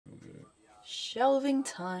Shelving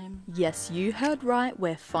time. Yes, you heard right,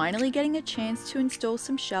 we're finally getting a chance to install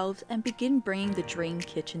some shelves and begin bringing the dream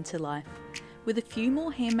kitchen to life. With a few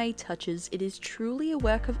more handmade touches, it is truly a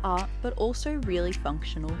work of art, but also really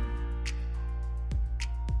functional.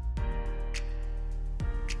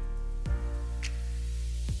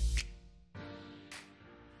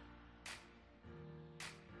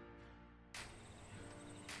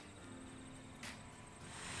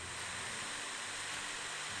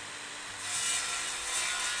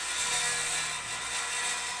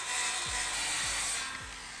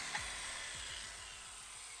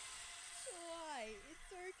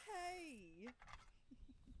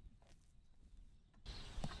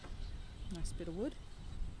 Nice bit of wood.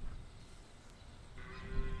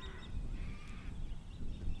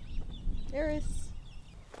 Eris.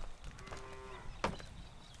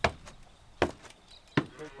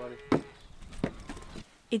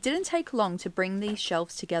 It didn't take long to bring these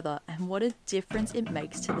shelves together, and what a difference it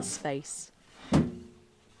makes to the space.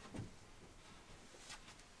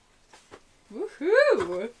 Woohoo!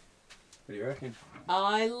 What do you reckon?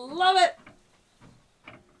 I love it!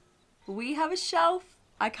 We have a shelf.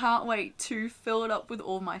 I can't wait to fill it up with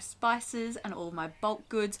all my spices and all my bulk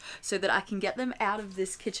goods so that I can get them out of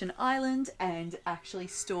this kitchen island and actually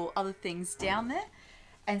store other things down there.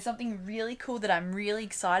 And something really cool that I'm really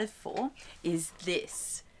excited for is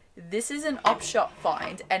this. This is an op shop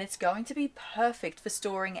find, and it's going to be perfect for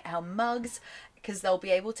storing our mugs because they'll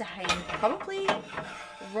be able to hang probably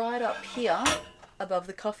right up here above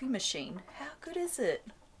the coffee machine. How good is it?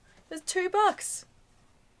 It's $2.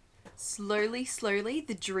 Slowly, slowly,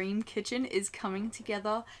 the dream kitchen is coming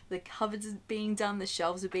together. The cupboards are being done, the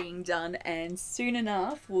shelves are being done, and soon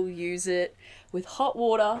enough we'll use it with hot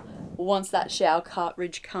water once that shower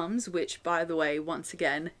cartridge comes, which, by the way, once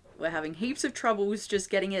again, we're having heaps of troubles just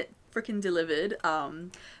getting it frickin' delivered.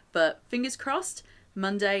 But fingers crossed,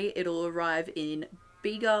 Monday it'll arrive in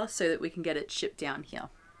Bega so that we can get it shipped down here.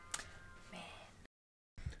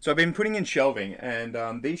 So I've been putting in shelving,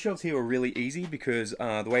 and these shelves here were really easy because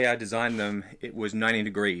the way I designed them, it was 90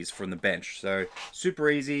 degrees from the bench. So super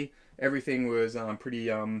easy. Everything was pretty,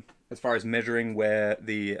 as far as measuring where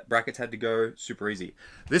the brackets had to go, super easy.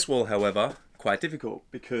 This wall, however, quite difficult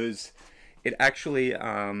because it actually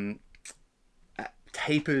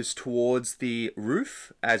tapers towards the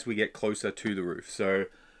roof as we get closer to the roof. So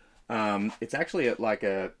it's actually at like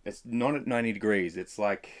it's not at 90 degrees, it's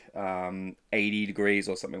like 80 degrees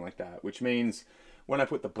or something like that, which means when I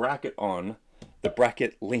put the bracket on, the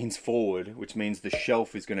bracket leans forward, which means the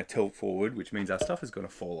shelf is going to tilt forward, which means our stuff is going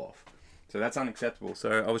to fall off. So that's unacceptable.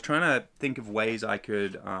 So I was trying to think of ways I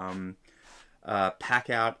could pack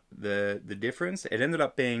out the difference. It ended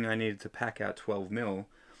up being I needed to pack out 12 mil.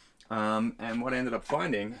 And what I ended up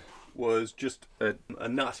finding was just a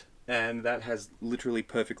nut. And that has literally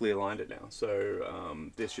perfectly aligned it now.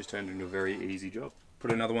 So this just turned into a very easy job.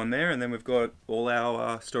 Put another one there, and then we've got all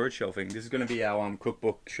our storage shelving. This is going to be our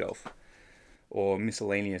cookbook shelf or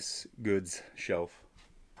miscellaneous goods shelf.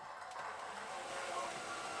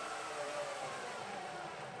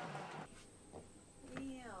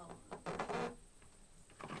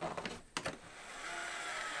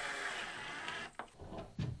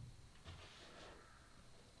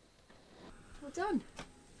 Well done.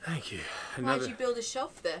 Thank you. Why'd you build a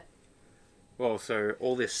shelf there? Well, so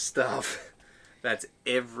all this stuff that's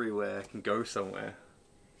everywhere can go somewhere.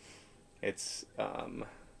 It's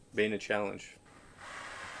been a challenge.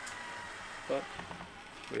 But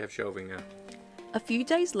we have shelving now. A few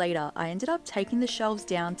days later, I ended up taking the shelves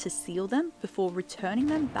down to seal them before returning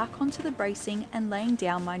them back onto the bracing and laying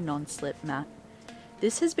down my non-slip mat.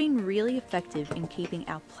 This has been really effective in keeping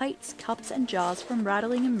our plates, cups and jars from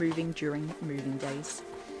rattling and moving during moving days.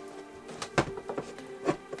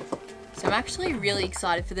 So I'm actually really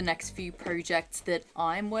excited for the next few projects that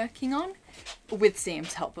I'm working on, with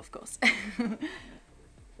Sam's help, of course.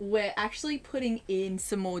 We're actually putting in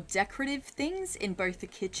some more decorative things in both the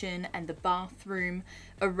kitchen and the bathroom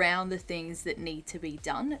around the things that need to be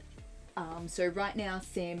done. So right now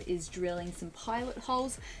Sam is drilling some pilot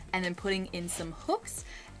holes and then putting in some hooks,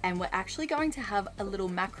 and we're actually going to have a little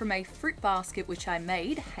macrame fruit basket which I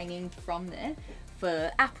made hanging from there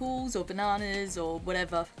for apples or bananas or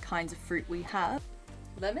whatever kinds of fruit we have.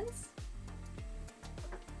 Lemons?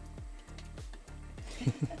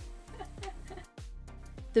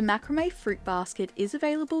 The macrame fruit basket is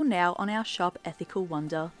available now on our shop Ethical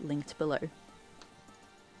Wonder, linked below.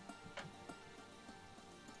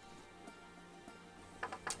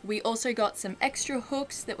 We also got some extra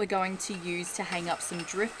hooks that we're going to use to hang up some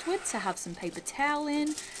driftwood to have some paper towel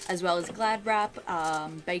in, as well as glad wrap,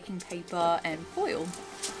 baking paper and foil.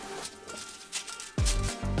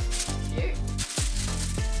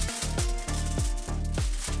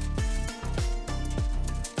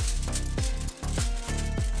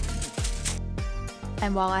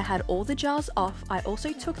 And while I had all the jars off, I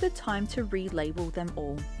also took the time to relabel them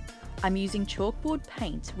all. I'm using chalkboard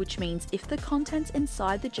paint, which means if the contents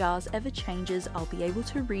inside the jars ever changes, I'll be able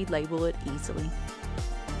to relabel it easily.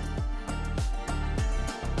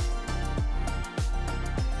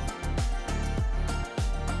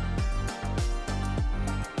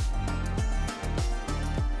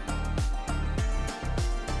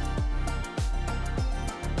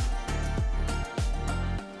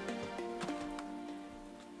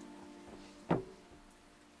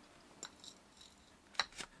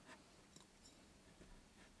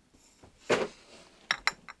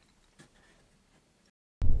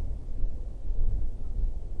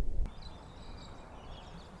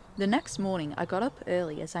 The next morning I got up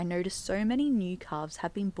early as I noticed so many new calves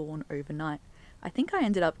had been born overnight. I think I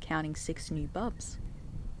ended up counting 6 new bubs.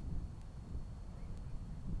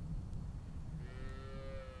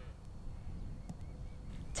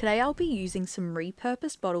 Today I'll be using some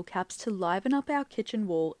repurposed bottle caps to liven up our kitchen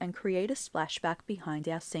wall and create a splashback behind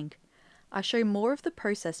our sink. I show more of the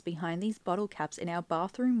process behind these bottle caps in our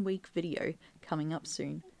bathroom week video coming up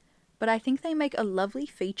soon. But I think they make a lovely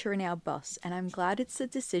feature in our bus, and I'm glad it's the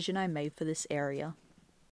decision I made for this area.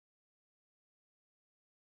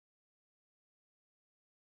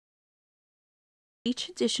 Each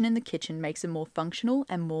addition in the kitchen makes it more functional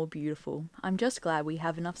and more beautiful. I'm just glad we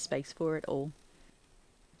have enough space for it all.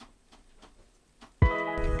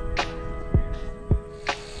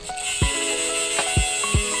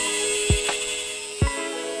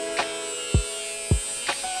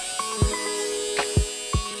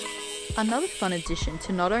 Another fun addition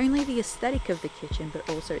to not only the aesthetic of the kitchen but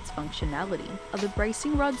also its functionality are the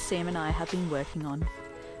bracing rods Sam and I have been working on.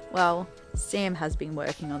 Well, Sam has been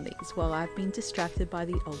working on these while I've been distracted by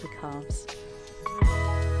the older calves.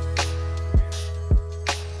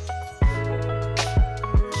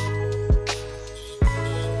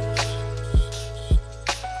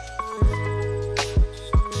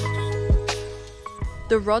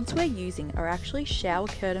 The rods we're using are actually shower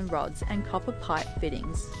curtain rods and copper pipe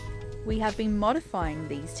fittings. We have been modifying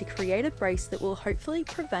these to create a brace that will hopefully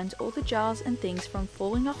prevent all the jars and things from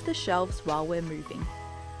falling off the shelves while we're moving.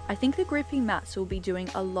 I think the grippy mats will be doing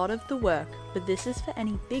a lot of the work, but this is for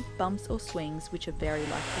any big bumps or swings which are very likely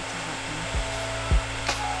to happen.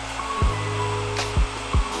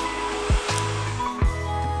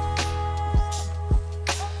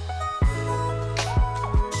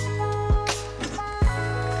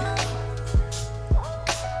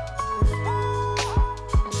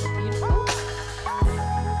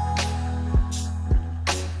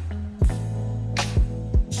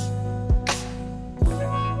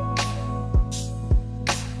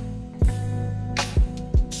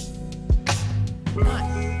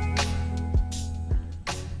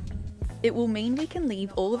 It will mean we can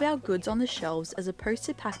leave all of our goods on the shelves as opposed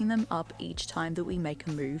to packing them up each time that we make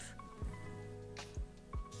a move.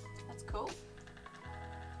 That's cool.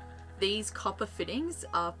 These copper fittings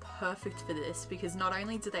are perfect for this because not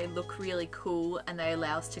only do they look really cool and they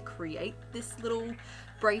allow us to create this little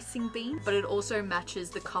bracing beam, but it also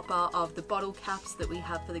matches the copper of the bottle caps that we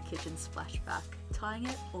have for the kitchen splashback, tying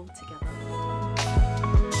it all together.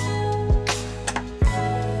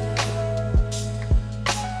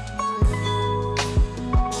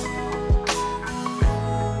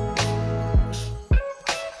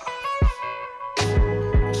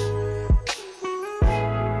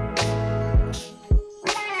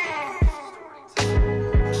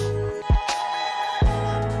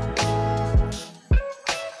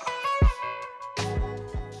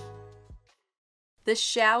 The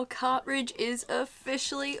shower cartridge is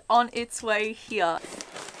officially on its way here.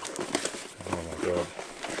 Oh my god.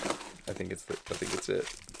 I think it's it.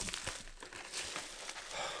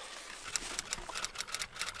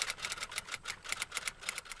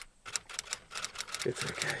 It's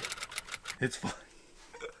okay. It's fine.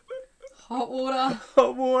 Hot water.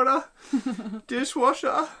 Hot water.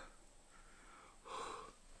 Dishwasher.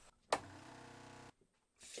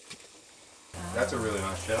 That's a really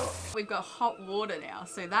nice shower. We've got hot water now,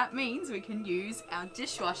 so that means we can use our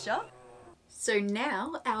dishwasher. So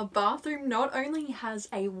now our bathroom not only has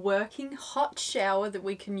a working hot shower that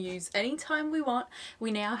we can use anytime we want,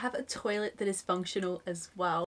 we now have a toilet that is functional as well.